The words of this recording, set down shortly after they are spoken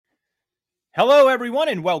Hello, everyone,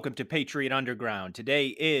 and welcome to Patriot Underground. Today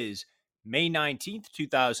is May 19th,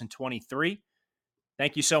 2023.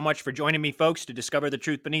 Thank you so much for joining me, folks, to discover the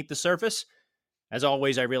truth beneath the surface. As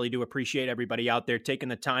always, I really do appreciate everybody out there taking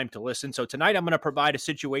the time to listen. So tonight I'm going to provide a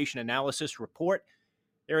situation analysis report.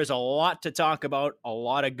 There is a lot to talk about. A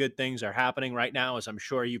lot of good things are happening right now, as I'm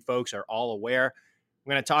sure you folks are all aware.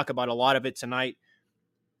 We're going to talk about a lot of it tonight.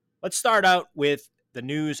 Let's start out with the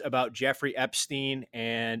news about Jeffrey Epstein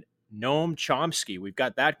and Noam Chomsky. We've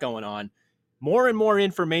got that going on. More and more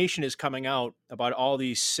information is coming out about all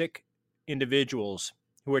these sick individuals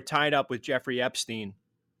who are tied up with Jeffrey Epstein.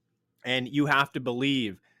 And you have to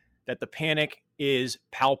believe that the panic is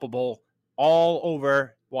palpable all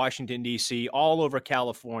over Washington, D.C., all over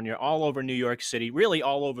California, all over New York City, really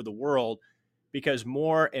all over the world, because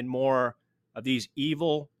more and more of these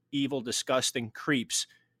evil, disgusting creeps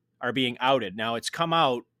are being outed. Now, it's come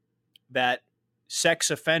out that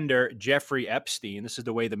sex offender Jeffrey Epstein, this is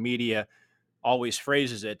the way the media always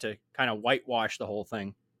phrases it to kind of whitewash the whole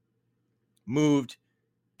thing, moved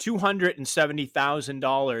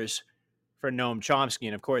 $270,000 for Noam Chomsky.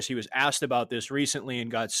 And of course, he was asked about this recently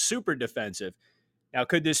and got super defensive. Now,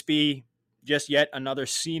 could this be just yet another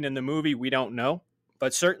scene in the movie? We don't know.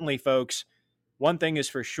 But certainly, folks, one thing is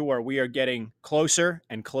for sure, we are getting closer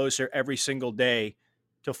and closer every single day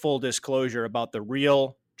to full disclosure about the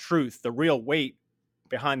real truth, the real weight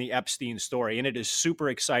behind the Epstein story. And it is super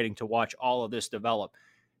exciting to watch all of this develop.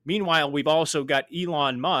 Meanwhile, we've also got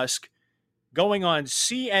Elon Musk going on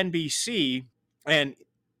CNBC and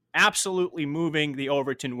absolutely moving the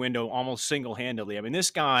Overton window almost single-handedly. I mean,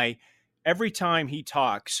 this guy, every time he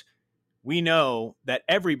talks, we know that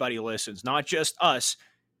everybody listens, not just us,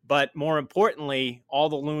 but more importantly, all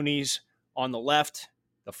the loonies on the left,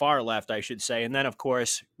 the far left, I should say. And then, of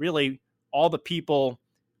course, really all the people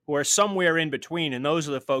who are somewhere in between. And those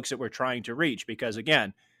are the folks that we're trying to reach. Because,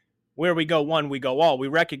 again, where we go one, we go all. We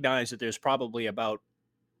recognize that there's probably about,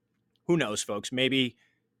 who knows, folks, maybe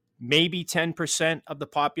 10% of the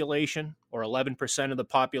population or 11% of the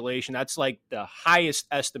population. That's like the highest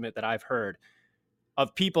estimate that I've heard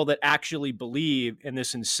of people that actually believe in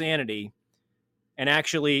this insanity and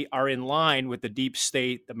actually are in line with the deep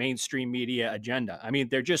state, the mainstream media agenda. I mean,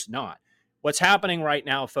 they're just not. What's happening right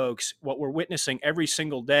now, folks, what we're witnessing every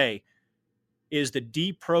single day is the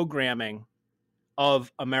deprogramming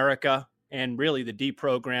of America and really the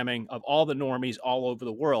deprogramming of all the normies all over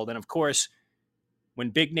the world. And of course, when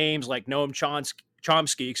big names like Noam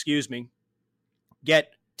Chomsky,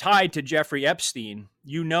 get tied to Jeffrey Epstein,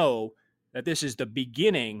 you know that this is the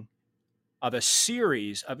beginning of a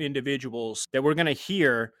series of individuals that we're going to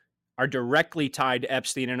hear are directly tied to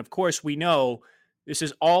Epstein. And of course, we know this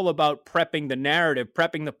is all about prepping the narrative,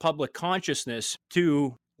 prepping the public consciousness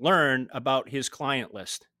to learn about his client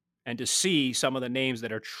list and to see some of the names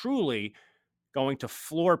that are truly going to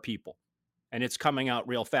floor people. And it's coming out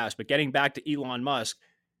real fast. But getting back to Elon Musk,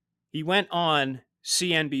 he went on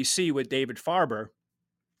CNBC with David Farber,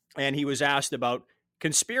 and he was asked about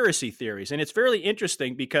conspiracy theories. And it's fairly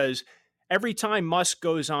interesting because every time Musk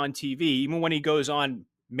goes on TV, even when he goes on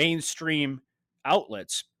mainstream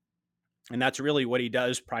outlets, and that's really what he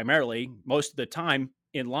does primarily most of the time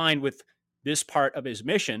in line with this part of his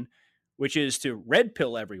mission, which is to red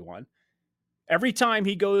pill everyone. Every time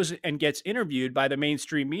he goes and gets interviewed by the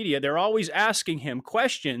mainstream media, they're always asking him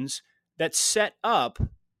questions that set up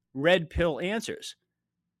red pill answers.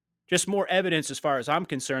 Just more evidence, as far as I'm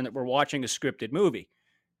concerned, that we're watching a scripted movie.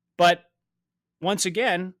 But once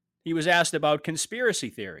again, he was asked about conspiracy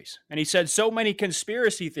theories. And he said so many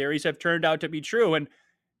conspiracy theories have turned out to be true.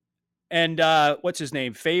 And what's his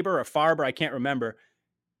name? Faber or Farber? I can't remember.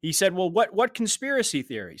 He said, well, what conspiracy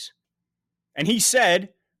theories? And he said,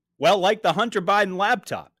 well, like the Hunter Biden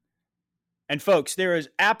laptop. And folks, there is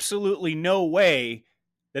absolutely no way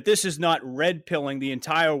that this is not red pilling the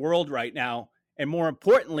entire world right now. And more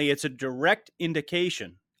importantly, it's a direct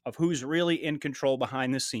indication of who's really in control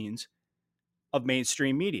behind the scenes of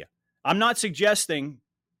mainstream media. I'm not suggesting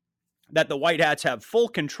that the white hats have full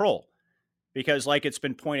control because, like it's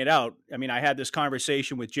been pointed out, I mean, I had this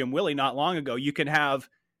conversation with Jim Willey not long ago. You can have,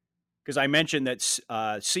 because I mentioned that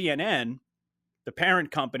CNN, the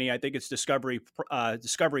parent company, I think it's Discovery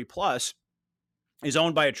Plus, is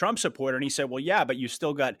owned by a Trump supporter. And he said, well, yeah, but you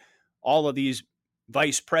still got all of these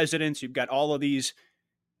vice presidents. You've got all of these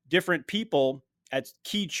different people at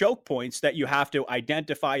key choke points that you have to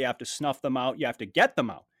identify. You have to snuff them out. You have to get them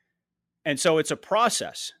out. And so it's a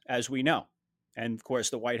process, as we know. And of course,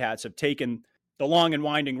 the white hats have taken the long and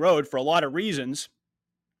winding road for a lot of reasons.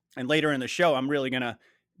 And later in the show, I'm really going to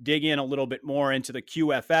dig in a little bit more into the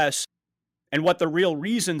QFS and what the real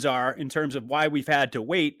reasons are in terms of why we've had to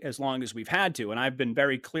wait as long as we've had to. And I've been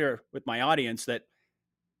very clear with my audience that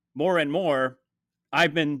more and more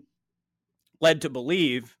I've been led to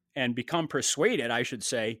believe and become persuaded, I should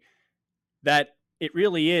say, that it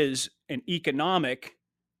really is an economic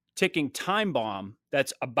ticking time bomb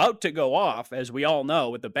that's about to go off, as we all know,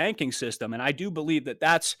 with the banking system. And I do believe that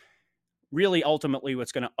that's really ultimately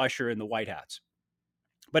what's going to usher in the white hats.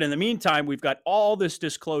 But in the meantime, we've got all this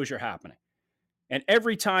disclosure happening. And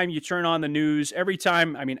every time you turn on the news, every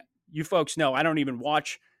time, I mean, you folks know I don't even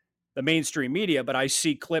watch the mainstream media, but I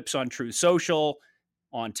see clips on Truth Social,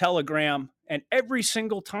 on Telegram, and every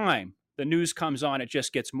single time the news comes on, it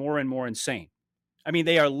just gets more and more insane. I mean,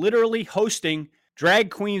 they are literally hosting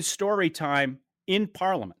drag queen story time in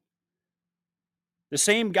Parliament. The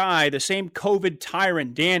same guy, the same COVID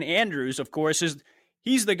tyrant, Dan Andrews, of course,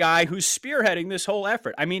 he's the guy who's spearheading this whole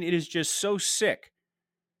effort. I mean, it is just so sick.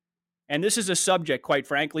 And this is a subject, quite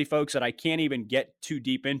frankly, folks, that I can't even get too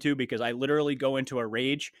deep into because I literally go into a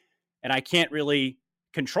rage and I can't really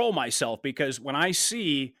control myself, because when I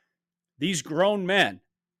see these grown men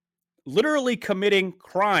literally committing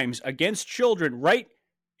crimes against children right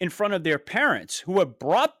in front of their parents who have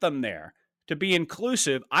brought them there to be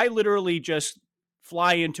inclusive, I literally just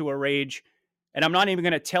fly into a rage, and I'm not even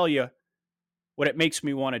going to tell you what it makes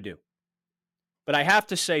me want to do. But I have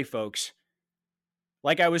to say, folks,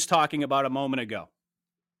 like I was talking about a moment ago,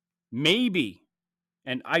 maybe,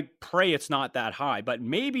 and I pray it's not that high, but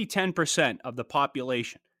maybe 10% of the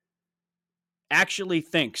population actually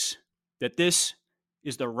thinks that this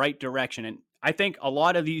is the right direction. And I think a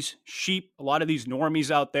lot of these sheep, a lot of these normies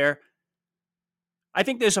out there, I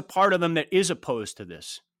think there's a part of them that is opposed to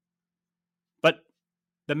this. But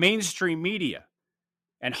the mainstream media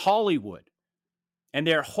and Hollywood and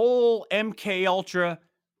their whole MK Ultra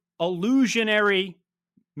illusionary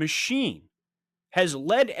machine has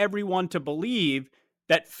led everyone to believe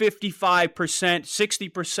that 55%,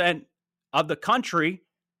 60% of the country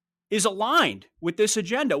is aligned with this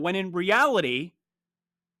agenda, when in reality,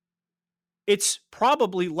 it's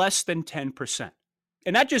probably less than 10%.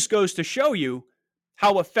 And that just goes to show you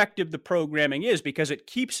how effective the programming is, because it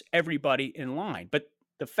keeps everybody in line. But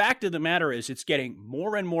the fact of the matter is, it's getting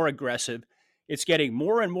more and more aggressive. It's getting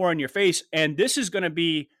more and more in your face. And this is going to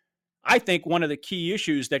be, I think, one of the key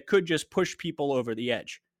issues that could just push people over the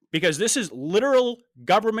edge, because this is literal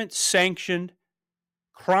government-sanctioned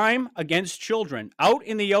crime against children out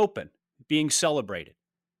in the open being celebrated.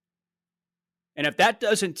 And if that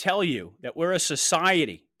doesn't tell you that we're a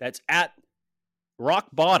society that's at rock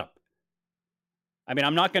bottom, I mean,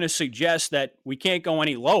 I'm not going to suggest that we can't go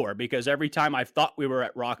any lower, because every time I've thought we were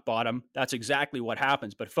at rock bottom, that's exactly what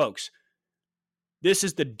happens. But folks, this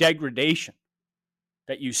is the degradation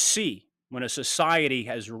that you see when a society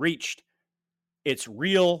has reached its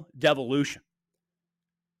real devolution,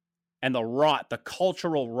 and the rot, the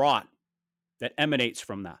cultural rot that emanates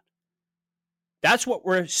from that. That's what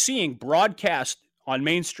we're seeing broadcast on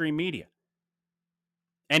mainstream media.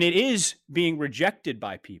 And it is being rejected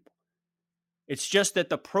by people. It's just that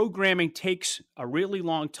the programming takes a really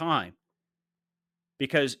long time,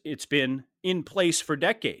 because it's been in place for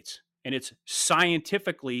decades, and it's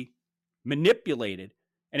scientifically manipulated,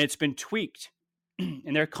 and it's been tweaked.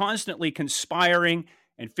 And they're constantly conspiring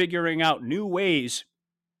and figuring out new ways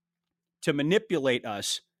to manipulate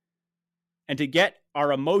us and to get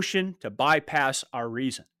our emotion to bypass our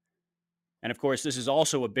reason. And of course, this is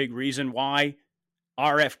also a big reason why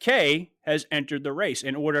RFK has entered the race,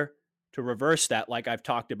 in order to reverse that, like I've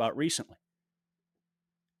talked about recently.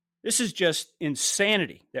 This is just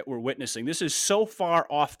insanity that we're witnessing. This is so far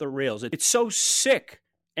off the rails. It's so sick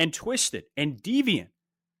and twisted and deviant.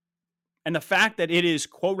 And the fact that it is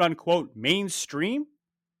quote unquote mainstream,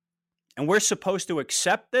 and we're supposed to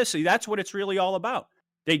accept this, see, that's what it's really all about.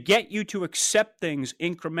 They get you to accept things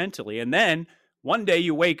incrementally. And then one day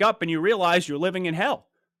you wake up and you realize you're living in hell,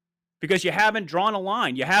 because you haven't drawn a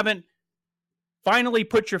line. You haven't finally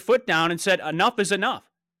put your foot down and said, enough is enough.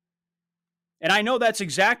 And I know that's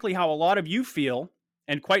exactly how a lot of you feel.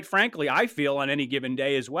 And quite frankly, I feel on any given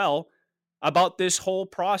day as well about this whole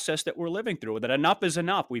process that we're living through, that enough is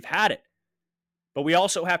enough. We've had it. But we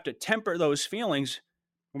also have to temper those feelings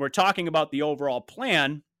when we're talking about the overall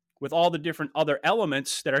plan, with all the different other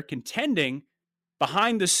elements that are contending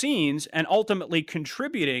behind the scenes and ultimately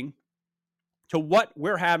contributing to what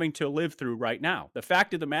we're having to live through right now. The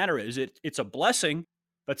fact of the matter is, it's a blessing,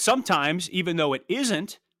 but sometimes, even though it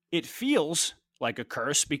isn't, it feels like a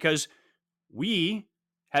curse, because we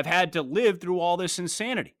have had to live through all this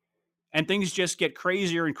insanity, and things just get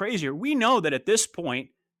crazier and crazier. We know that at this point,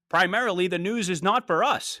 primarily the news is not for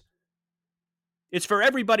us. It's for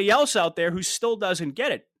everybody else out there who still doesn't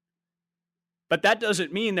get it. But that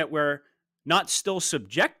doesn't mean that we're not still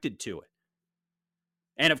subjected to it.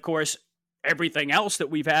 And of course, everything else that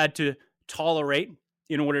we've had to tolerate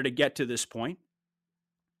in order to get to this point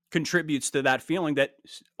contributes to that feeling that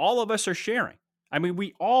all of us are sharing. I mean,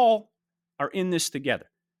 we all are in this together.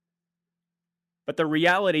 But the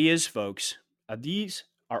reality is, folks, these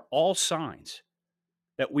are all signs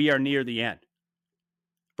that we are near the end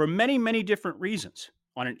for many, many different reasons.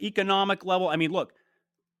 On an economic level, I mean, look,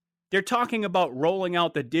 they're talking about rolling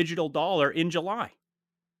out the digital dollar in July.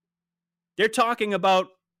 They're talking about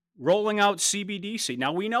rolling out CBDC.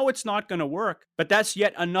 Now, we know it's not going to work, but that's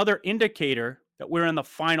yet another indicator that we're in the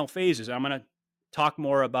final phases. I'm going to talk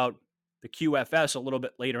more about the QFS a little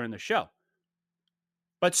bit later in the show.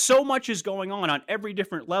 But so much is going on every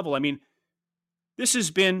different level. I mean, this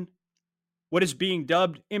has been what is being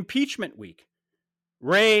dubbed impeachment week.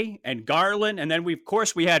 Wray and Garland, and then of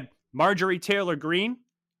course we had Marjorie Taylor Greene,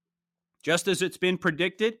 just as it's been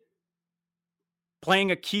predicted,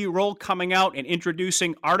 playing a key role coming out and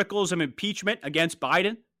introducing articles of impeachment against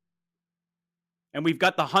Biden. And we've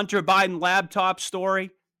got the Hunter Biden laptop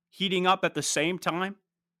story heating up at the same time.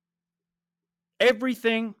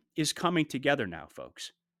 Everything is coming together now,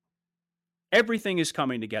 folks. Everything is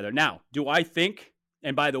coming together. Now, do I think,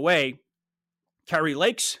 and by the way, Kari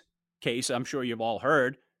Lake's case, I'm sure you've all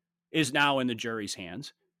heard, is now in the jury's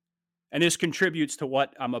hands. And this contributes to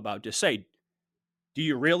what I'm about to say. Do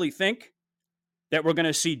you really think that we're going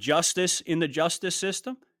to see justice in the justice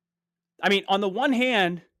system? I mean, on the one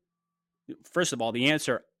hand, first of all, the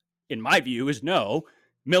answer, in my view, is no.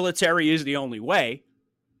 Military is the only way.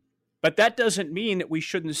 But that doesn't mean that we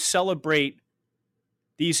shouldn't celebrate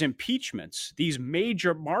these impeachments, these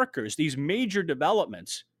major markers, these major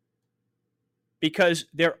developments, because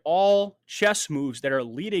they're all chess moves that are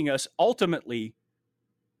leading us ultimately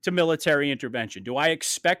to military intervention. Do I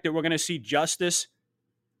expect that we're going to see justice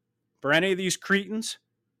for any of these cretins,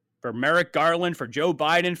 for Merrick Garland, for Joe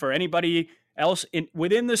Biden, for anybody else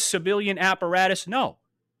within the civilian apparatus? No.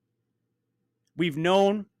 We've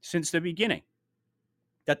known since the beginning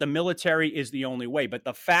that the military is the only way. But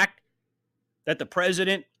the fact that the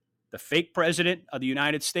president, the fake president of the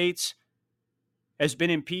United States, has been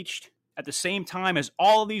impeached at the same time as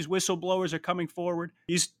all of these whistleblowers are coming forward,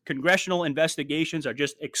 these congressional investigations are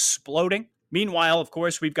just exploding. Meanwhile, of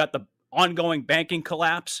course, we've got the ongoing banking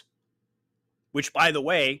collapse, which, by the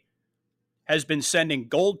way, has been sending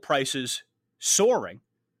gold prices soaring.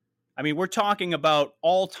 I mean, we're talking about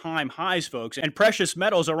all-time highs, folks, and precious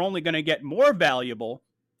metals are only going to get more valuable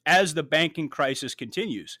as the banking crisis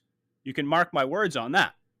continues. You can mark my words on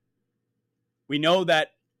that. We know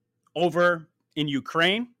that over in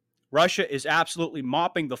Ukraine, Russia is absolutely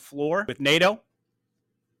mopping the floor with NATO.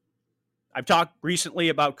 I've talked recently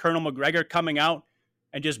about Colonel McGregor coming out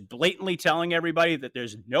and just blatantly telling everybody that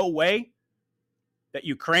there's no way that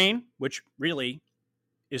Ukraine, which really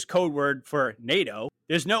is code word for NATO,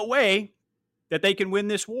 there's no way that they can win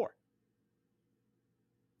this war.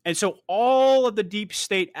 And so all of the deep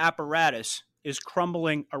state apparatus is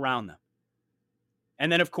crumbling around them.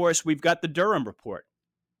 And then, of course, we've got the Durham report.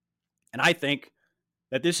 And I think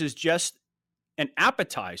that this is just an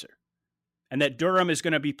appetizer and that Durham is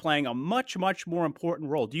going to be playing a much, much more important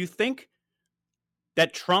role. Do you think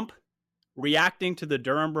that Trump reacting to the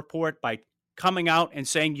Durham report by coming out and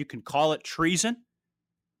saying you can call it treason,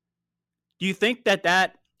 do you think that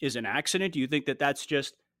that is an accident? Do you think that that's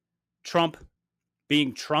just Trump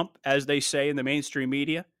being Trump, as they say in the mainstream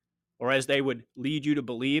media, or as they would lead you to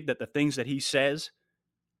believe that the things that he says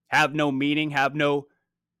have no meaning, have no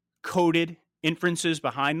coded inferences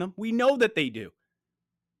behind them? We know that they do.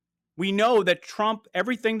 We know that Trump,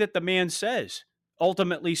 everything that the man says,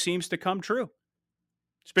 ultimately seems to come true.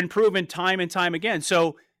 It's been proven time and time again.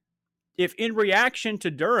 So if in reaction to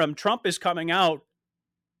Durham, Trump is coming out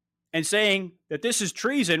and saying that this is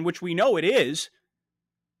treason, which we know it is,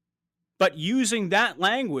 but using that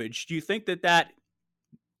language, do you think that that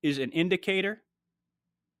is an indicator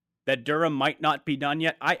that Durham might not be done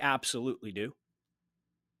yet? I absolutely do.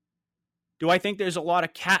 Do I think there's a lot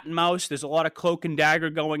of cat and mouse? There's a lot of cloak and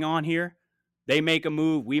dagger going on here. They make a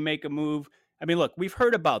move, we make a move. I mean, look, we've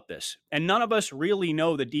heard about this, and none of us really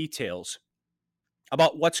know the details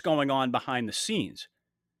about what's going on behind the scenes.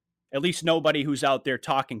 At least nobody who's out there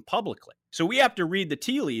talking publicly. So we have to read the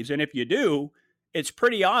tea leaves, and if you do, it's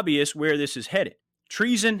pretty obvious where this is headed.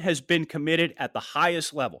 Treason has been committed at the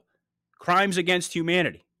highest level. Crimes against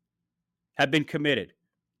humanity have been committed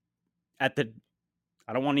at the,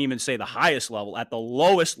 I don't want to even say the highest level, at the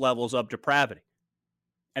lowest levels of depravity.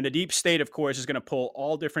 And the deep state, of course, is going to pull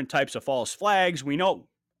all different types of false flags. We know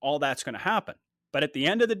all that's going to happen. But at the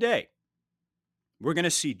end of the day, we're going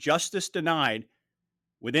to see justice denied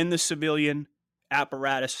within the civilian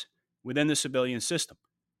apparatus, within the civilian system.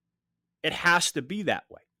 It has to be that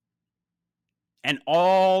way. And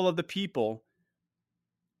all of the people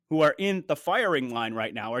who are in the firing line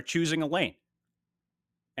right now are choosing a lane.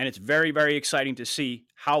 And it's very, very exciting to see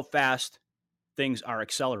how fast things are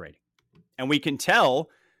accelerating. And we can tell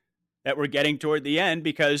that we're getting toward the end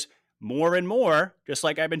because more and more, just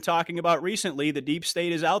like I've been talking about recently, the deep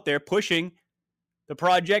state is out there pushing the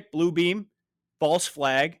Project Bluebeam, false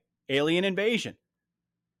flag, alien invasion.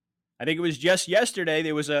 I think it was just yesterday,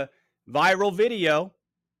 there was a viral video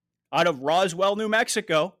out of Roswell, New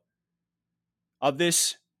Mexico, of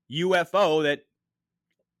this UFO that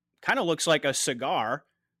kind of looks like a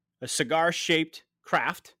cigar-shaped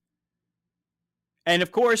craft. And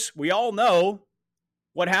of course, we all know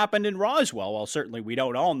what happened in Roswell. Well, certainly we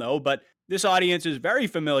don't all know, but this audience is very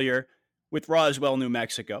familiar with Roswell, New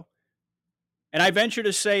Mexico. And I venture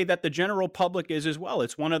to say that the general public is as well.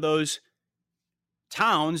 It's one of those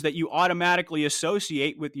towns that you automatically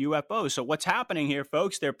associate with UFOs. So what's happening here,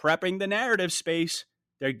 folks? They're prepping the narrative space.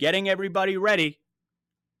 They're getting everybody ready.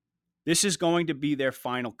 This is going to be their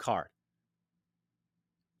final card.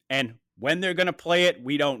 And when they're going to play it,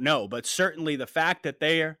 we don't know. But certainly the fact that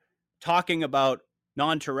they're talking about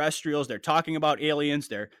non-terrestrials, they're talking about aliens,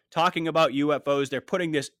 they're talking about UFOs, they're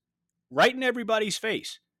putting this right in everybody's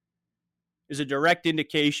face, is a direct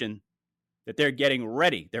indication that they're getting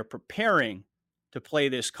ready. They're preparing to play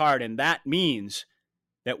this card. And that means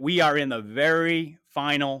that we are in the very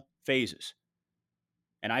final phases.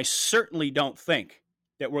 And I certainly don't think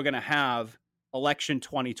that we're going to have election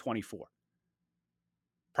 2024.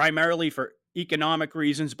 Primarily for economic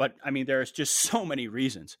reasons, but I mean, there's just so many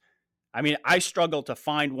reasons. I mean, I struggle to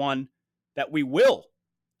find one that we will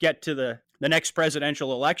get to the next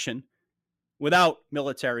presidential election without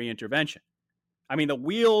military intervention. I mean, the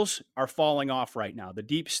wheels are falling off right now. The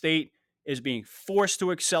deep state is being forced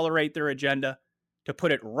to accelerate their agenda, to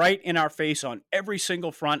put it right in our face on every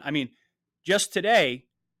single front. I mean, just today,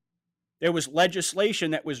 there was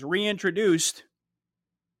legislation that was reintroduced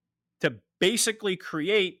to basically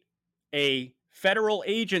create a federal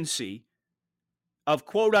agency of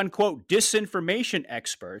quote-unquote disinformation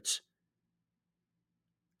experts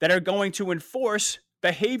that are going to enforce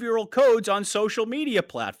behavioral codes on social media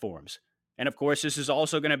platforms. And of course, this is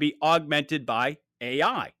also going to be augmented by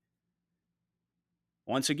AI.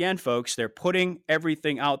 Once again, folks, they're putting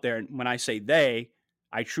everything out there. And when I say they,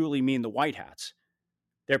 I truly mean the white hats.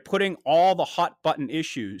 They're putting all the hot button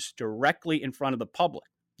issues directly in front of the public.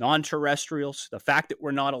 Non-terrestrials, the fact that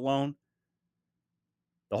we're not alone,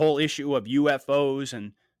 the whole issue of UFOs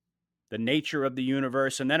and the nature of the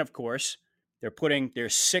universe. And then, of course, they're putting their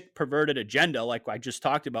sick, perverted agenda, like I just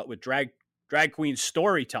talked about with drag queen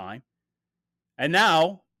story time. And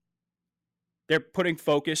now they're putting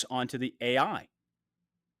focus onto the AI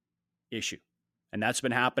issue. And that's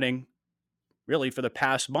been happening really for the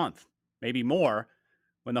past month, maybe more,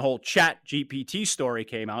 when the whole Chat GPT story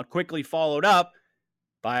came out, quickly followed up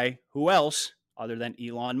by who else other than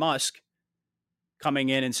Elon Musk coming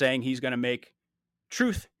in and saying he's going to make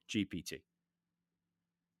Truth GPT.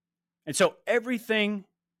 And so everything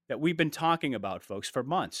that we've been talking about, folks, for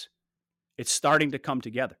months, it's starting to come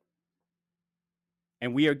together.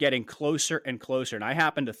 And we are getting closer and closer. And I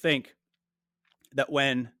happen to think that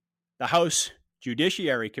when the House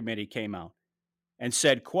Judiciary Committee came out and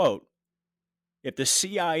said, quote, if the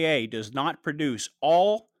CIA does not produce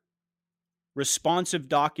all responsive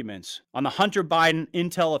documents on the Hunter Biden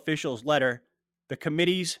intel officials letter, the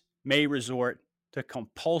committees may resort to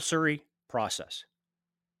compulsory process,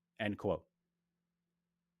 end quote.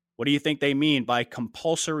 What do you think they mean by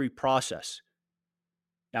compulsory process?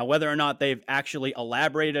 Now, whether or not they've actually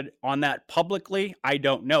elaborated on that publicly, I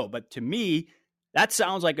don't know. But to me, that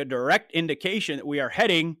sounds like a direct indication that we are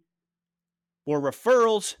heading for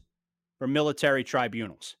referrals for military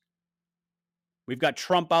tribunals. We've got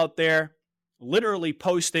Trump out there literally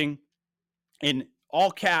posting in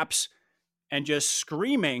all caps and just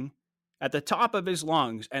screaming at the top of his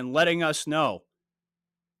lungs and letting us know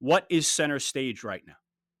what is center stage right now.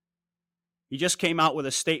 He just came out with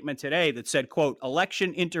a statement today that said, quote,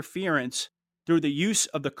 election interference through the use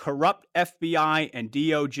of the corrupt FBI and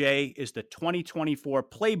DOJ is the 2024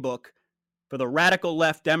 playbook for the radical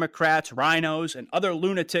left Democrats, rhinos, and other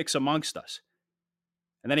lunatics amongst us.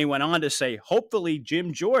 And then he went on to say, hopefully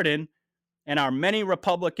Jim Jordan and our many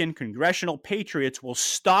Republican congressional patriots will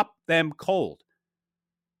stop them cold.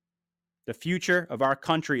 The future of our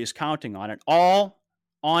country is counting on it. All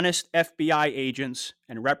honest FBI agents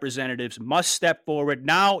and representatives must step forward.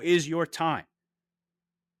 Now is your time.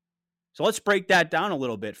 So let's break that down a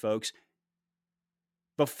little bit, folks.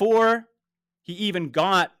 Before he even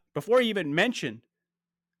mentioned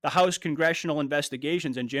the House congressional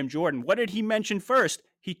investigations and Jim Jordan, what did he mention first?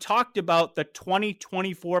 He talked about the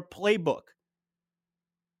 2024 playbook.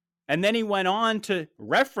 And then he went on to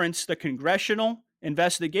reference the congressional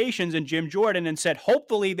investigations and Jim Jordan and said,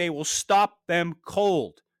 hopefully they will stop them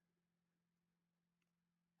cold.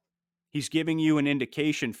 He's giving you an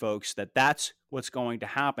indication, folks, that that's what's going to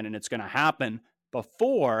happen, and it's going to happen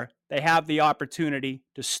before they have the opportunity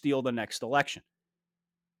to steal the next election.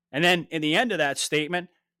 And then in the end of that statement,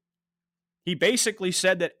 he basically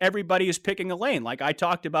said that everybody is picking a lane, like I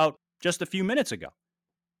talked about just a few minutes ago.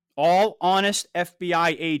 All honest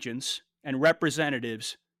FBI agents and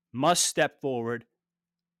representatives must step forward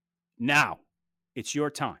now. It's your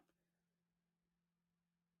time.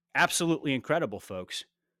 Absolutely incredible, folks.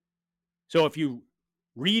 So if you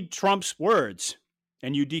read Trump's words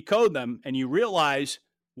and you decode them and you realize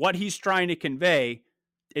what he's trying to convey,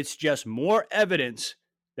 it's just more evidence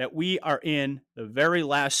that we are in the very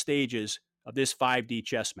last stages of this 5D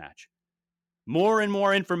chess match. More and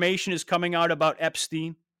more information is coming out about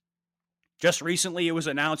Epstein. Just recently, it was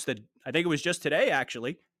announced that, I think it was just today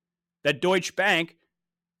actually, that Deutsche Bank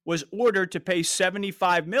was ordered to pay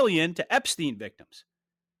 $75 million to Epstein victims.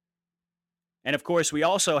 And of course, we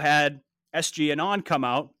also had SG Anon come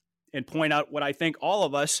out and point out what I think all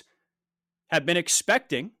of us have been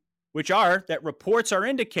expecting, which are that reports are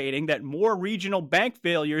indicating that more regional bank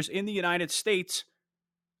failures in the United States,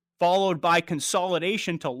 followed by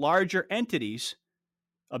consolidation to larger entities,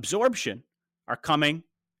 absorption, are coming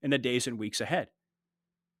in the days and weeks ahead.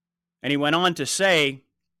 And he went on to say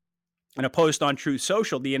in a post on Truth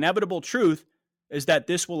Social, the inevitable truth is that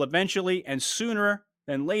this will eventually and sooner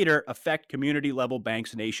than later affect community level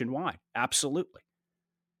banks nationwide. Absolutely.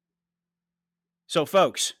 So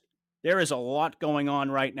folks, there is a lot going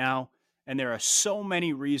on right now, and there are so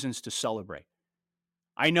many reasons to celebrate.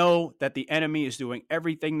 I know that the enemy is doing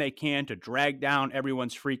everything they can to drag down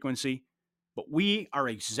everyone's frequency, but we are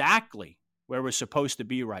exactly where we're supposed to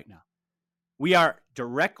be right now. We are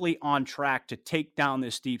directly on track to take down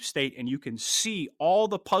this deep state, and you can see all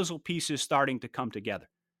the puzzle pieces starting to come together.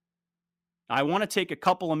 Now, I want to take a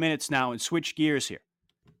couple of minutes now and switch gears here.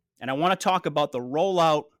 And I want to talk about the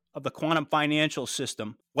rollout of the quantum financial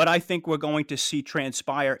system, what I think we're going to see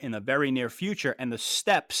transpire in the very near future, and the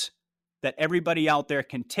steps that everybody out there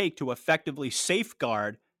can take to effectively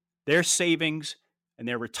safeguard their savings and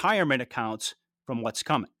their retirement accounts from what's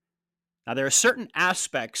coming. Now, there are certain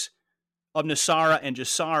aspects of NESARA and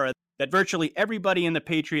GESARA that virtually everybody in the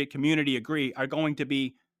Patriot community agree are going to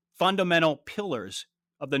be fundamental pillars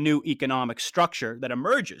of the new economic structure that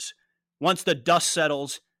emerges once the dust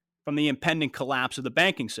settles from the impending collapse of the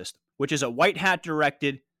banking system, which is a white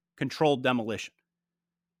hat-directed, controlled demolition.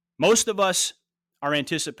 Most of us are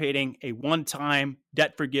anticipating a one-time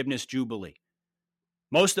debt forgiveness jubilee.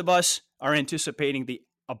 Most of us are anticipating the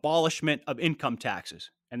abolishment of income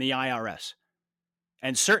taxes and the IRS,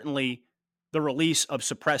 and certainly the release of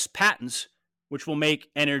suppressed patents, which will make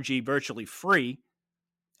energy virtually free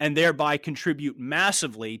and thereby contribute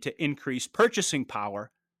massively to increased purchasing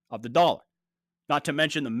power of the dollar. Not to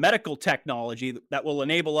mention the medical technology that will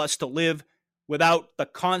enable us to live without the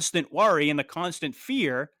constant worry and the constant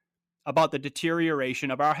fear about the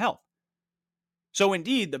deterioration of our health. So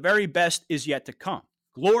indeed, the very best is yet to come.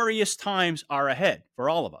 Glorious times are ahead for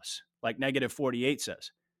all of us, like Negative 48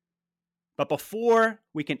 says. But before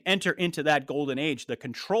we can enter into that golden age, the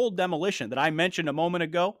controlled demolition that I mentioned a moment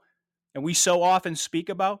ago, and we so often speak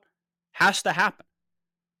about, has to happen.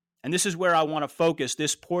 And this is where I want to focus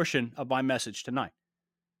this portion of my message tonight.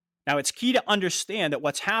 Now, it's key to understand that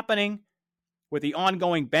what's happening with the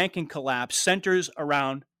ongoing banking collapse centers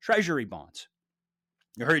around treasury bonds.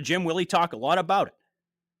 You heard Jim Willie talk a lot about it.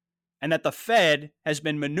 And that the Fed has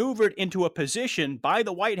been maneuvered into a position by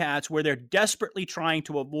the White Hats where they're desperately trying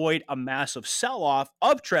to avoid a massive sell-off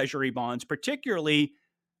of treasury bonds, particularly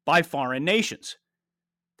by foreign nations,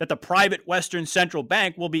 that the private Western central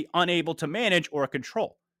bank will be unable to manage or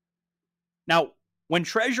control. Now, when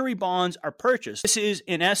treasury bonds are purchased, this is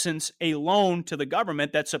in essence a loan to the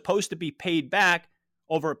government that's supposed to be paid back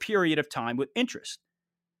over a period of time with interest.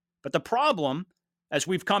 But the problem, as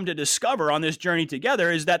we've come to discover on this journey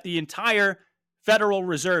together, is that the entire Federal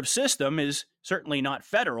Reserve System is certainly not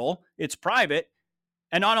federal, it's private.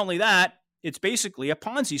 And not only that, it's basically a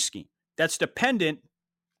Ponzi scheme that's dependent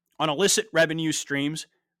on illicit revenue streams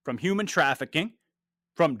from human trafficking,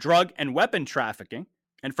 from drug and weapon trafficking,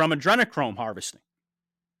 and from adrenochrome harvesting.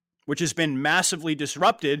 which has been massively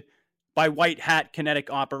disrupted by white hat kinetic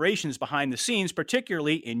operations behind the scenes,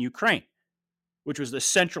 particularly in Ukraine, which was the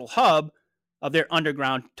central hub of their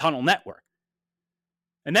underground tunnel network.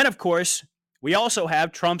 And then, of course, we also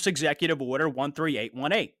have Trump's Executive Order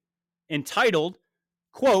 13818, entitled,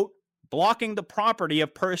 quote, blocking the property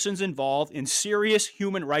of persons involved in serious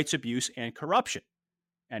human rights abuse and corruption,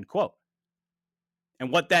 end quote.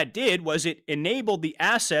 And what that did was it enabled the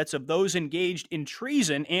assets of those engaged in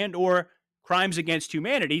treason and or crimes against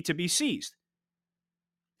humanity to be seized.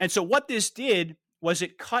 And so what this did was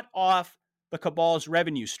it cut off the cabal's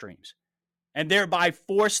revenue streams and thereby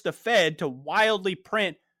forced the Fed to wildly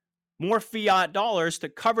print more fiat dollars to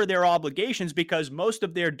cover their obligations because most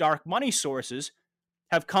of their dark money sources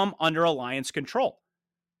have come under alliance control.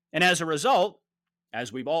 And as a result,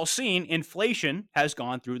 as we've all seen, inflation has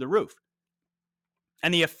gone through the roof.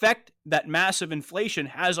 And the effect that massive inflation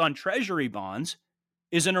has on treasury bonds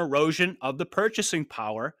is an erosion of the purchasing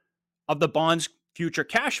power of the bond's future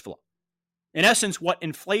cash flow. In essence, what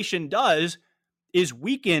inflation does is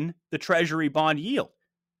weaken the treasury bond yield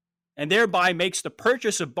and thereby makes the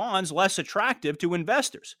purchase of bonds less attractive to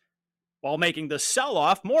investors while making the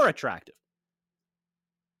sell-off more attractive.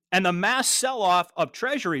 And the mass sell-off of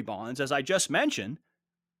treasury bonds, as I just mentioned,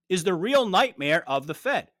 is the real nightmare of the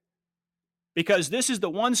Fed, because this is the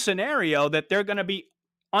one scenario that they're going to be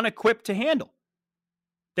unequipped to handle.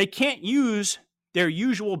 They can't use their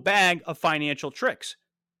usual bag of financial tricks.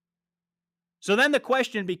 So then the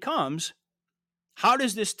question becomes, how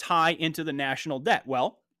does this tie into the national debt?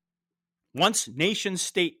 Well, once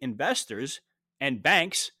nation-state investors and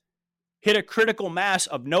banks hit a critical mass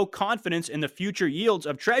of no confidence in the future yields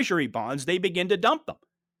of treasury bonds, they begin to dump them.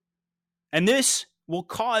 And this will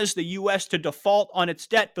cause the U.S. to default on its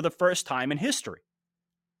debt for the first time in history,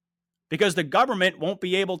 because the government won't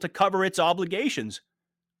be able to cover its obligations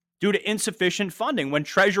due to insufficient funding when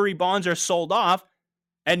treasury bonds are sold off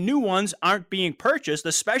and new ones aren't being purchased,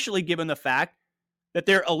 especially given the fact that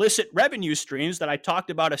their illicit revenue streams that I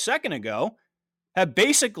talked about a second ago have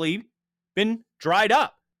basically been dried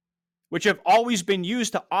up, which have always been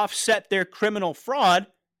used to offset their criminal fraud,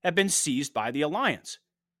 have been seized by the alliance.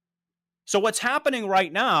 So what's happening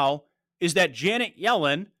right now is that Janet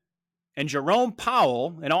Yellen and Jerome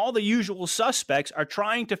Powell and all the usual suspects are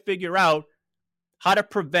trying to figure out how to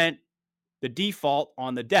prevent the default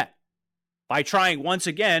on the debt by trying once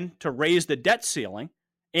again to raise the debt ceiling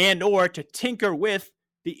and or to tinker with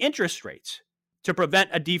the interest rates to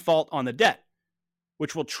prevent a default on the debt,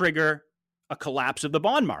 which will trigger a collapse of the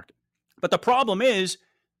bond market. But the problem is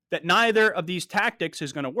that neither of these tactics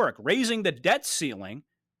is going to work. Raising the debt ceiling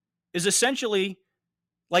is essentially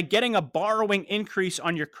like getting a borrowing increase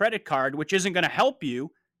on your credit card, which isn't going to help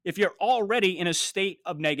you if you're already in a state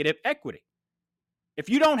of negative equity. If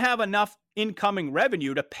you don't have enough incoming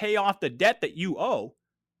revenue to pay off the debt that you owe,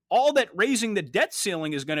 all that raising the debt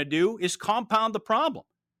ceiling is going to do is compound the problem.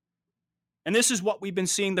 And this is what we've been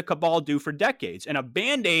seeing the cabal do for decades. And a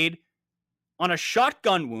Band-Aid on a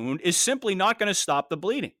shotgun wound is simply not going to stop the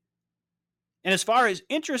bleeding. And as far as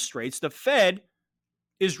interest rates, the Fed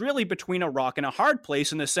is really between a rock and a hard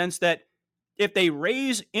place in the sense that if they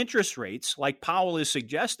raise interest rates, like Powell is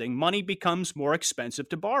suggesting, money becomes more expensive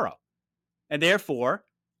to borrow. And therefore,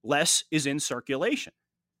 less is in circulation.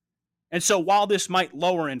 And so while this might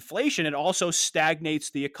lower inflation, it also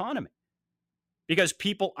stagnates the economy because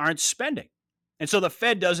people aren't spending. And so the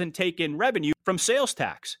Fed doesn't take in revenue from sales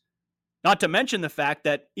tax. Not to mention the fact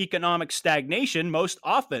that economic stagnation most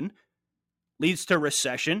often leads to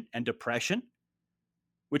recession and depression,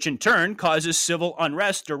 which in turn causes civil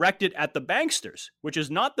unrest directed at the banksters, which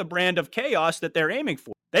is not the brand of chaos that they're aiming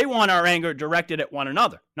for. They want our anger directed at one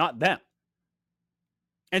another, not them.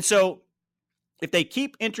 And so if they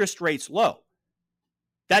keep interest rates low,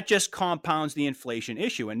 that just compounds the inflation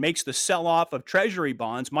issue and makes the sell-off of treasury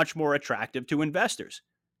bonds much more attractive to investors.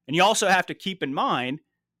 And you also have to keep in mind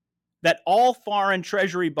that all foreign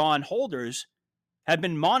treasury bond holders have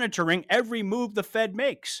been monitoring every move the Fed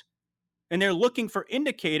makes, and they're looking for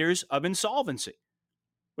indicators of insolvency,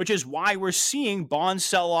 which is why we're seeing bond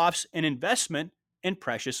sell-offs and investment in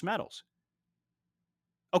precious metals.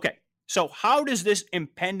 Okay, so how does this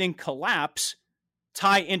impending collapse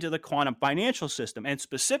tie into the quantum financial system? And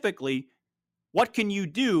specifically, what can you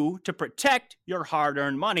do to protect your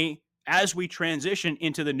hard-earned money as we transition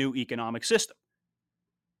into the new economic system?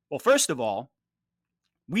 Well, first of all,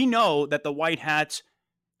 we know that the White Hats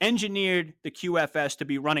engineered the QFS to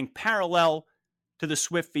be running parallel to the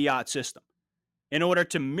SWIFT fiat system in order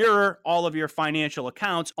to mirror all of your financial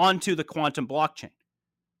accounts onto the quantum blockchain.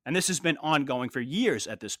 And this has been ongoing for years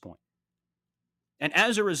at this point. And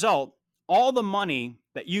as a result, all the money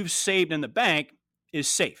that you've saved in the bank is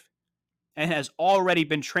safe and has already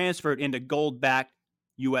been transferred into gold-backed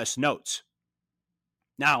U.S. notes.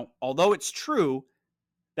 Now, although it's true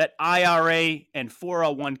that IRA and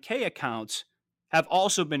 401k accounts have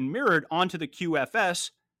also been mirrored onto the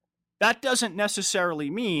QFS, that doesn't necessarily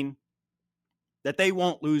mean that they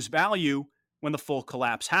won't lose value when the full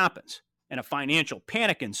collapse happens and a financial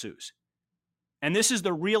panic ensues. And this is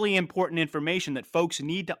the really important information that folks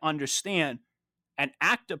need to understand and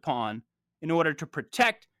act upon in order to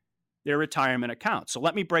protect their retirement accounts. So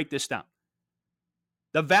let me break this down.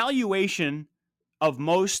 The valuation of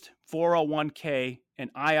most 401k and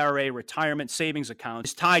IRA retirement savings accounts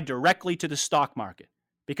is tied directly to the stock market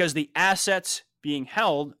because the assets being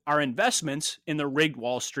held are investments in the rigged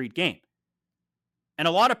Wall Street game. And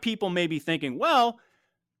a lot of people may be thinking, well,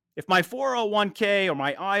 if my 401k or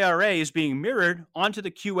my IRA is being mirrored onto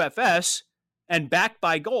the QFS and backed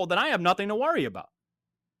by gold, then I have nothing to worry about.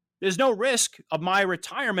 There's no risk of my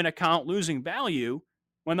retirement account losing value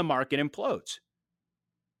when the market implodes.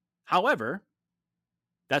 However,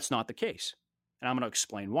 that's not the case, and I'm going to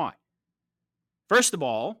explain why. First of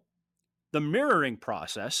all, the mirroring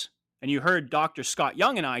process, and you heard Dr. Scott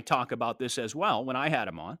Young and I talk about this as well when I had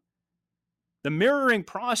him on. The mirroring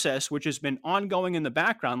process, which has been ongoing in the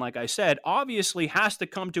background, like I said, obviously has to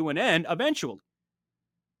come to an end eventually.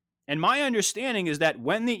 And my understanding is that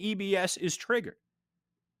when the EBS is triggered,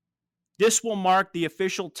 this will mark the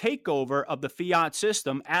official takeover of the fiat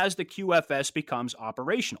system as the QFS becomes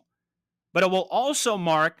operational. But it will also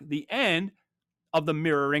mark the end of the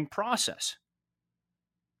mirroring process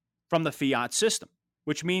from the fiat system,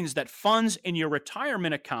 which means that funds in your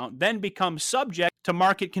retirement account then become subject to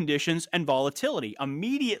market conditions and volatility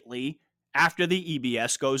immediately after the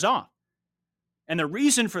EBS goes off. And the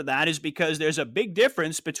reason for that is because there's a big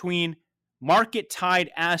difference between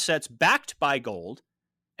market-tied assets backed by gold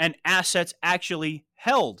and assets actually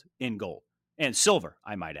held in gold and silver,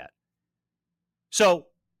 I might add. So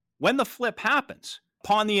when the flip happens,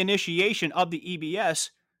 upon the initiation of the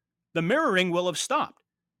EBS, the mirroring will have stopped.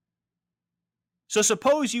 So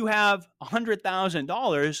suppose you have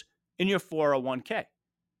 $100,000 in your 401k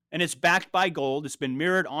and it's backed by gold, it's been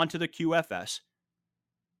mirrored onto the QFS.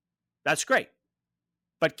 That's great.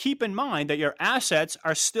 But keep in mind that your assets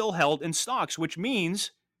are still held in stocks, which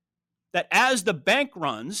means that as the bank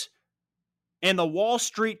runs and the Wall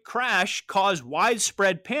Street crash caused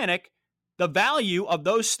widespread panic, the value of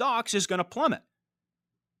those stocks is going to plummet.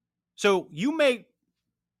 So you may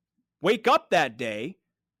wake up that day,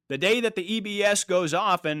 the day that the EBS goes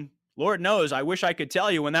off, and Lord knows, I wish I could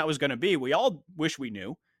tell you when that was going to be. We all wish we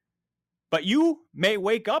knew. But you may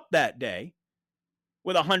wake up that day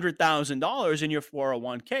with $100,000 in your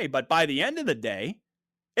 401k, but by the end of the day,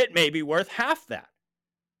 it may be worth half that.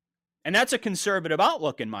 And that's a conservative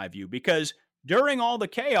outlook in my view, because during all the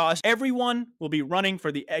chaos, everyone will be running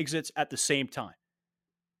for the exits at the same time.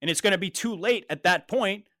 And it's going to be too late at that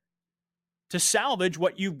point to salvage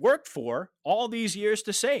what you've worked for all these years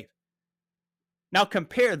to save. Now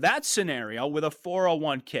compare that scenario with a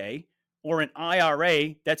 401k or an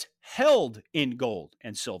IRA that's held in gold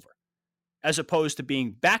and silver, as opposed to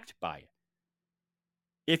being backed by it.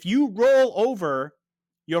 If you roll over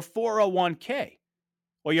your 401k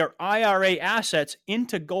or your IRA assets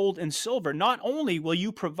into gold and silver, not only will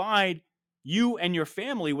you provide you and your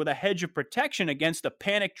family with a hedge of protection against a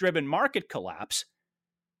panic-driven market collapse,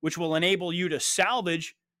 which will enable you to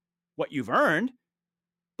salvage what you've earned,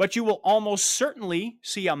 but you will almost certainly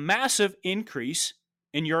see a massive increase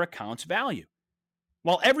in your account's value.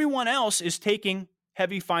 While everyone else is taking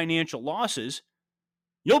heavy financial losses,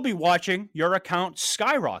 you'll be watching your account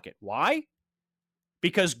skyrocket. Why?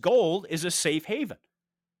 Because gold is a safe haven.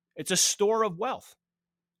 It's a store of wealth.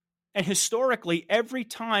 And historically, every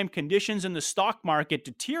time conditions in the stock market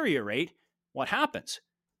deteriorate, what happens?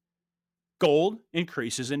 Gold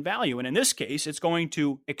increases in value. And in this case, it's going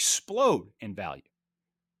to explode in value.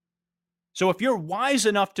 So if you're wise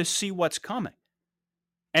enough to see what's coming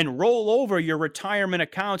and roll over your retirement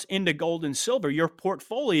accounts into gold and silver, your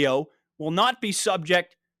portfolio will not be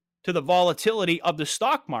subject to the volatility of the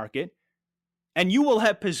stock market, and you will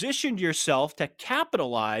have positioned yourself to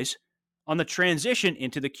capitalize on the transition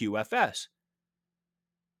into the QFS.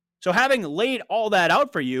 So having laid all that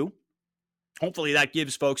out for you, hopefully that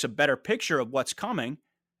gives folks a better picture of what's coming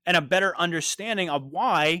and a better understanding of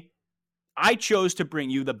why I chose to bring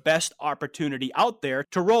you the best opportunity out there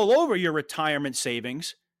to roll over your retirement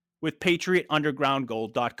savings with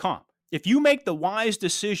PatriotUndergroundGold.com. If you make the wise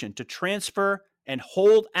decision to transfer and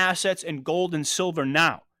hold assets in gold and silver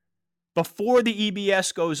now, before the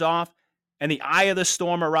EBS goes off, and the eye of the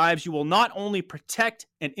storm arrives, you will not only protect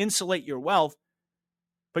and insulate your wealth,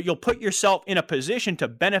 but you'll put yourself in a position to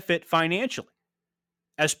benefit financially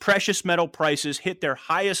as precious metal prices hit their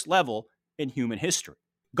highest level in human history.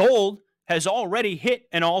 Gold has already hit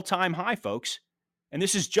an all-time high, folks, and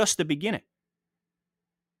this is just the beginning.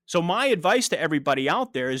 So my advice to everybody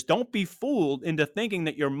out there is don't be fooled into thinking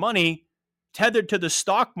that your money tethered to the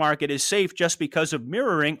stock market is safe just because of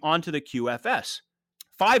mirroring onto the QFS.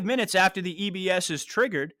 5 minutes after the EBS is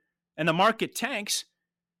triggered and the market tanks,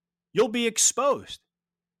 you'll be exposed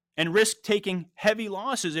and risk taking heavy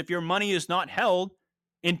losses if your money is not held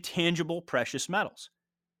in tangible precious metals.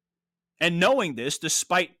 And knowing this,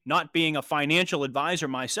 despite not being a financial advisor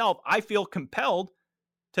myself, I feel compelled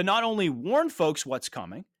to not only warn folks what's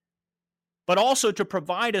coming, but also to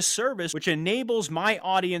provide a service which enables my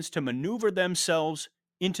audience to maneuver themselves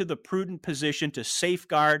into the prudent position to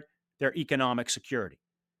safeguard their economic security.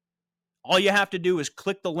 All you have to do is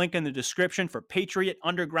click the link in the description for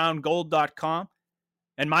patriotundergroundgold.com,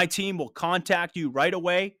 and my team will contact you right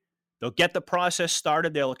away. They'll get the process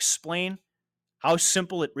started. They'll explain how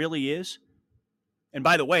simple it really is. And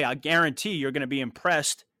by the way, I guarantee you're going to be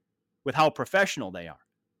impressed with how professional they are.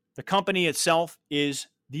 The company itself is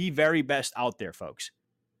the very best out there, folks.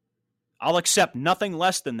 I'll accept nothing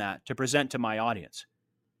less than that to present to my audience.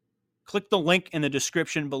 Click the link in the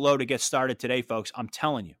description below to get started today, folks. I'm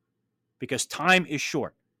telling you, because time is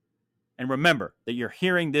short. And remember that you're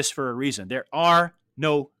hearing this for a reason. There are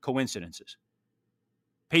no coincidences.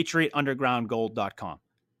 PatriotUndergroundGold.com.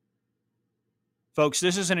 Folks,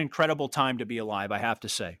 this is an incredible time to be alive, I have to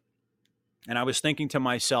say. And I was thinking to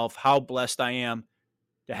myself how blessed I am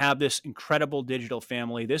to have this incredible digital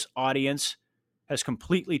family. This audience has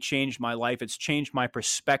completely changed my life. It's changed my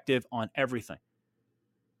perspective on everything.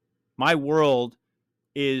 My world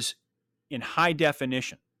is in high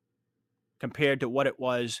definition compared to what it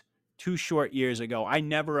was 2 short years ago. I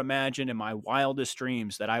never imagined in my wildest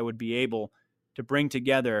dreams that I would be able to bring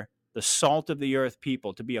together the salt of the earth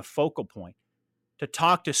people, to be a focal point, to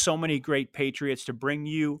talk to so many great patriots, to bring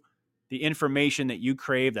you the information that you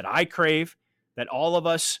crave, that I crave, that all of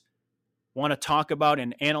us want to talk about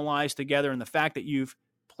and analyze together. And the fact that you've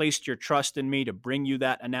placed your trust in me to bring you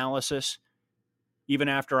that analysis, even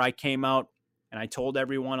after I came out and I told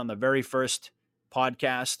everyone on the very first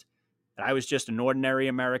podcast that I was just an ordinary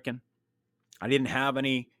American. I didn't have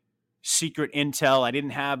any secret intel. I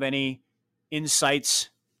didn't have any insights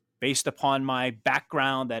based upon my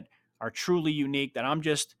background that are truly unique, that I'm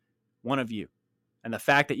just one of you. And the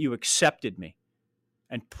fact that you accepted me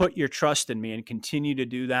and put your trust in me and continue to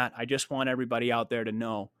do that, I just want everybody out there to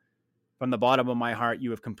know from the bottom of my heart,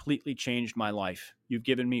 you have completely changed my life. You've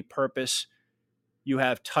given me purpose. You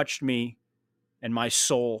have touched me and my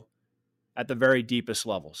soul at the very deepest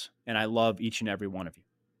levels. And I love each and every one of you.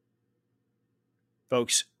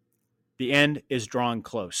 Folks, the end is drawing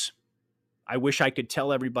close. I wish I could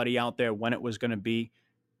tell everybody out there when it was going to be.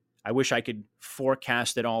 I wish I could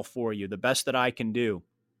forecast it all for you. The best that I can do,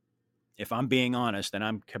 if I'm being honest, and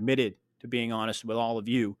I'm committed to being honest with all of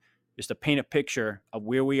you, is to paint a picture of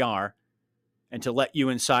where we are and to let you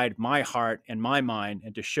inside my heart and my mind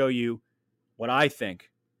and to show you what I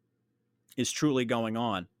think is truly going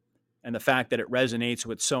on. And the fact that it resonates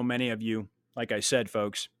with so many of you, like I said,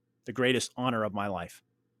 folks, the greatest honor of my life.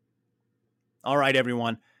 All right,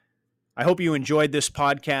 everyone. I hope you enjoyed this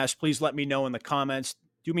podcast. Please let me know in the comments.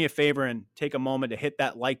 Do me a favor and take a moment to hit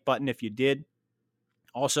that like button if you did.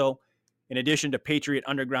 Also, in addition to Patriot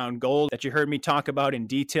Underground Gold that you heard me talk about in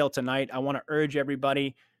detail tonight, I want to urge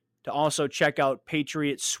everybody to also check out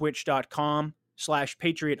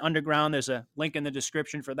patriotswitch.com/Patriot Underground. There's a link in the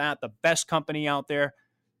description for that. The best company out there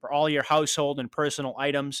for all your household and personal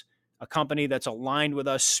items, a company that's aligned with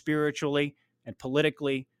us spiritually and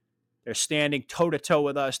politically. They're standing toe-to-toe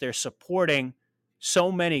with us. They're supporting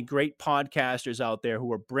so many great podcasters out there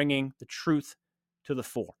who are bringing the truth to the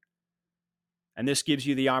fore. And this gives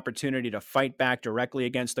you the opportunity to fight back directly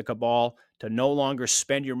against the cabal, to no longer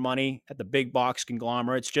spend your money at the big box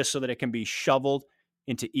conglomerates just so that it can be shoveled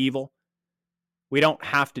into evil. We don't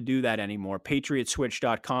have to do that anymore.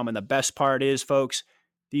 PatriotSwitch.com. And the best part is, folks,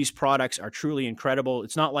 these products are truly incredible.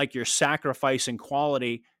 It's not like you're sacrificing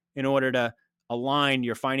quality in order to align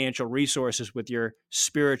your financial resources with your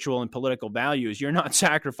spiritual and political values. You're not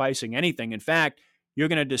sacrificing anything. In fact, you're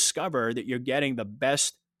going to discover that you're getting the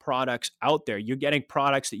best products out there. You're getting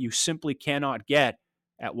products that you simply cannot get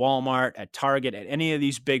at Walmart, at Target, at any of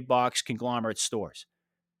these big box conglomerate stores.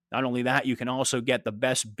 Not only that, you can also get the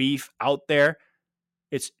best beef out there.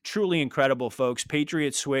 It's truly incredible, folks.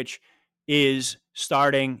 Patriot Switch is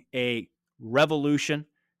starting a revolution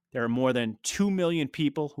There are more than 2 million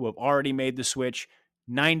people who have already made the switch,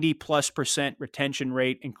 90+% retention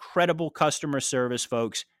rate, incredible customer service,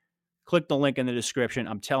 folks. Click the link in the description.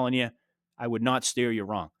 I'm telling you, I would not steer you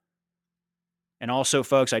wrong. And also,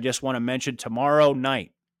 folks, I just want to mention tomorrow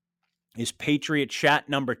night is Patriot Chat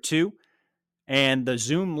number 2. And the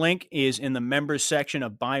Zoom link is in the members section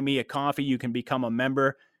of Buy Me a Coffee. You can become a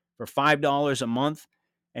member for $5 a month,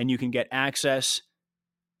 and you can get access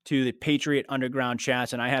to the Patriot Underground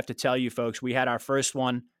chats. And I have to tell you, folks, we had our first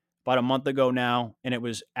one about a month ago now, and it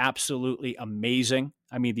was absolutely amazing.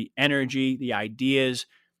 I mean, the energy, the ideas,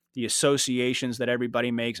 the associations that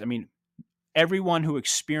everybody makes. I mean, everyone who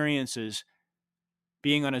experiences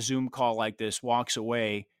being on a Zoom call like this walks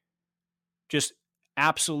away just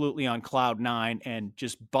absolutely on cloud nine and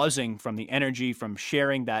just buzzing from the energy, from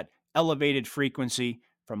sharing that elevated frequency,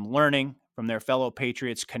 from learning from their fellow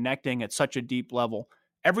patriots, connecting at such a deep level.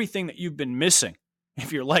 Everything that you've been missing,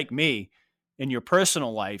 if you're like me, in your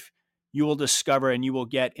personal life, you will discover and you will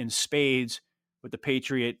get in spades with the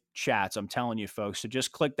Patriot chats. I'm telling you, folks. So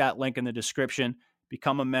just click that link in the description,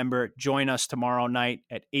 become a member, join us tomorrow night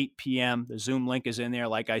at 8 p.m. The Zoom link is in there,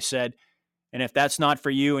 like I said. And if that's not for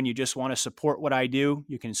you and you just want to support what I do,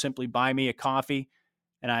 you can simply buy me a coffee.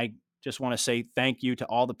 And I just want to say thank you to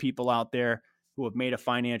all the people out there who have made a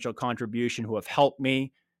financial contribution, who have helped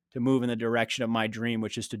me to move in the direction of my dream,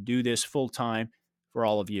 which is to do this full time for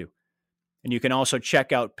all of you. And you can also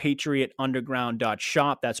check out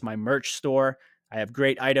patriotunderground.shop. That's my merch store. I have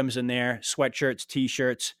great items in there: sweatshirts,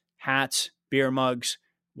 t-shirts, hats, beer mugs,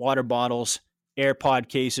 water bottles, AirPod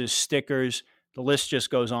cases, stickers. The list just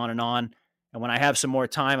goes on. And when I have some more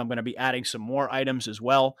time, I'm going to be adding some more items as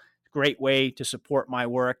well. Great way to support my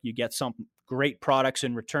work. You get some great products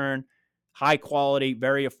in return. High quality,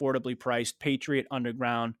 very affordably priced,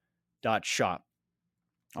 patriotunderground.shop.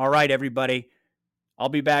 All right, everybody. I'll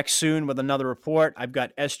be back soon with another report. I've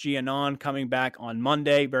got SG Anon coming back on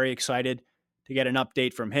Monday. Very excited to get an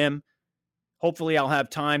update from him. Hopefully, I'll have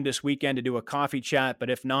time this weekend to do a coffee chat. But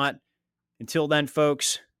if not, until then,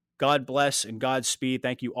 folks, God bless and Godspeed.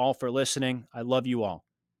 Thank you all for listening. I love you all.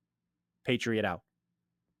 Patriot out.